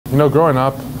Growing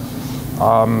up,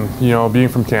 being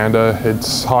from Canada,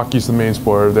 hockey's the main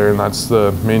sport over there, and that's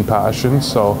the main passion.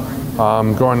 So,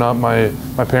 growing up, my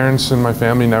parents and my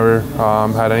family never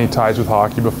had any ties with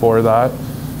hockey before that,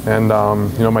 and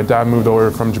my dad moved over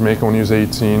from Jamaica when he was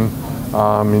 18.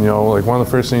 Like one of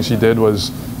the first things he did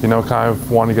was, kind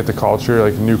of want to get the culture,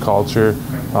 like a new culture,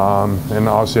 and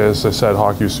obviously, as I said,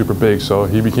 hockey was super big. So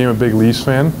he became a big Leafs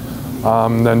fan.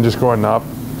 Then just growing up.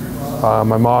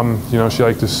 My mom, she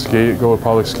liked to skate, go to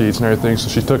public skates and everything, so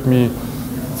she took me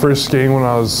first skating when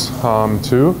I was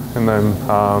 2, and then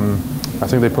I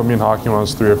think they put me in hockey when I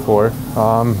was 3 or 4.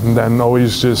 And then I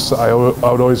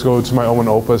would always go to my Oma and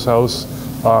Opa's house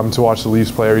to watch the Leafs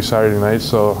play every Saturday night,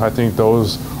 so I think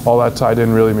all that tied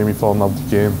in really made me fall in love with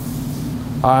the game.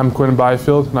 I'm Quinton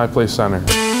Byfield, and I play center.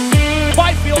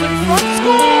 Byfield in front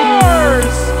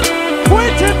scores!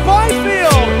 Quinton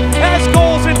Byfield has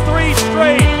goals in 3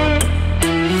 straight!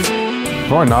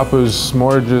 Growing up, it was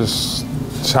more just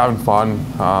having fun,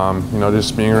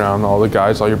 just being around all the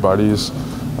guys, all your buddies.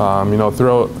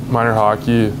 Throughout minor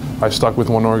hockey, I stuck with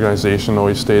one organization,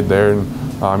 always stayed there, and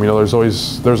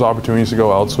there's opportunities to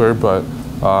go elsewhere, but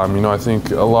I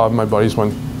think a lot of my buddies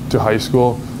went to high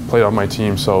school, played on my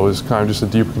team, so it was kind of just a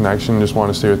deeper connection, just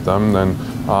wanted to stay with them. And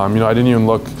then, I didn't even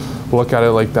look at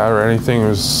it like that or anything. It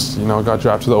was, got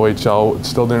drafted to the OHL,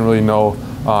 still didn't really know,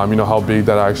 how big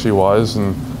that actually was,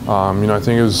 and I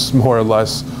think it was more or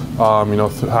less,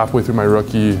 halfway through my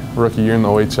rookie year in the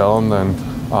OHL, and then,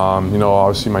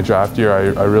 obviously my draft year,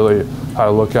 I really had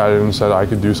to look at it and said I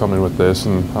could do something with this.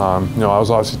 And, I was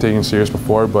obviously taking it serious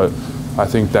before, but I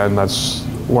think then that's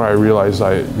when I realized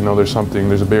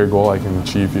there's a bigger goal I can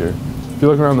achieve here. If you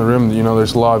look around the room,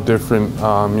 there's a lot of different,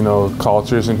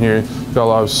 cultures in here. You got a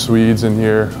lot of Swedes in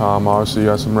here. Obviously, you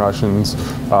got some Russians.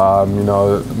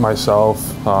 Myself,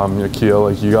 Keel.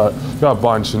 Like you got a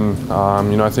bunch, and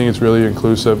I think it's really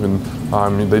inclusive, and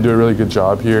they do a really good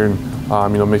job here,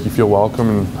 and make you feel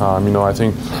welcome. And I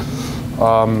think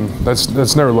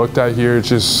that's never looked at here. It's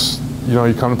just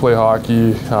you come to play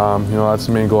hockey. That's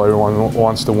the main goal. Everyone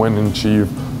wants to win and achieve.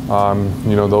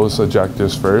 Those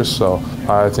objectives first. So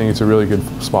I think it's a really good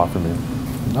spot for me.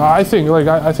 I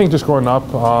think just growing up,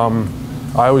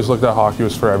 I always looked at hockey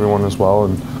was for everyone as well,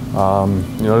 and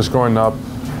just growing up,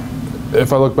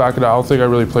 if I look back at it, I don't think I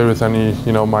really played with any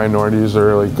minorities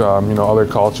or other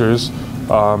cultures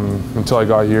until I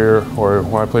got here, or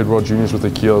when I played World Juniors with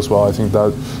Akil as well. I think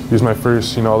that he was my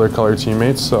first other color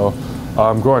teammates. So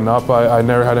growing up, I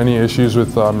never had any issues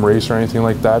with race or anything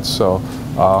like that. So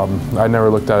I never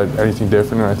looked at it anything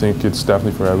different, and I think it's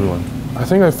definitely for everyone. I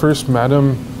think I first met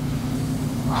him,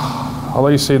 I'll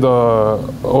let you say, the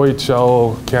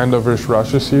OHL Canada versus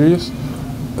Russia series.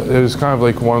 It was kind of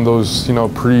like one of those,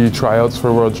 pre-tryouts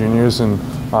for World Juniors, and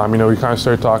we kind of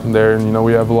started talking there, and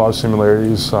we have a lot of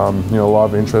similarities, a lot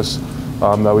of interests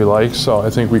that we like. So I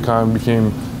think we kind of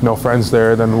became, friends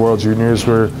there. Then the World Juniors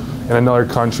were in another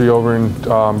country over in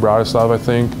Bratislava, I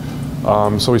think.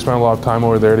 So we spent a lot of time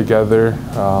over there together,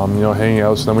 hanging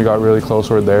out. So then we got really close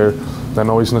over there. Then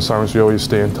always in the summers we always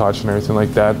stay in touch and everything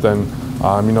like that. Then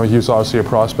he was obviously a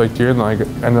prospect here, and then I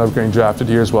ended up getting drafted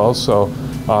here as well. So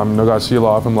got to see a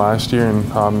lot of him last year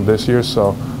and this year.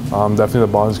 So definitely the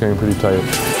bond's getting pretty tight.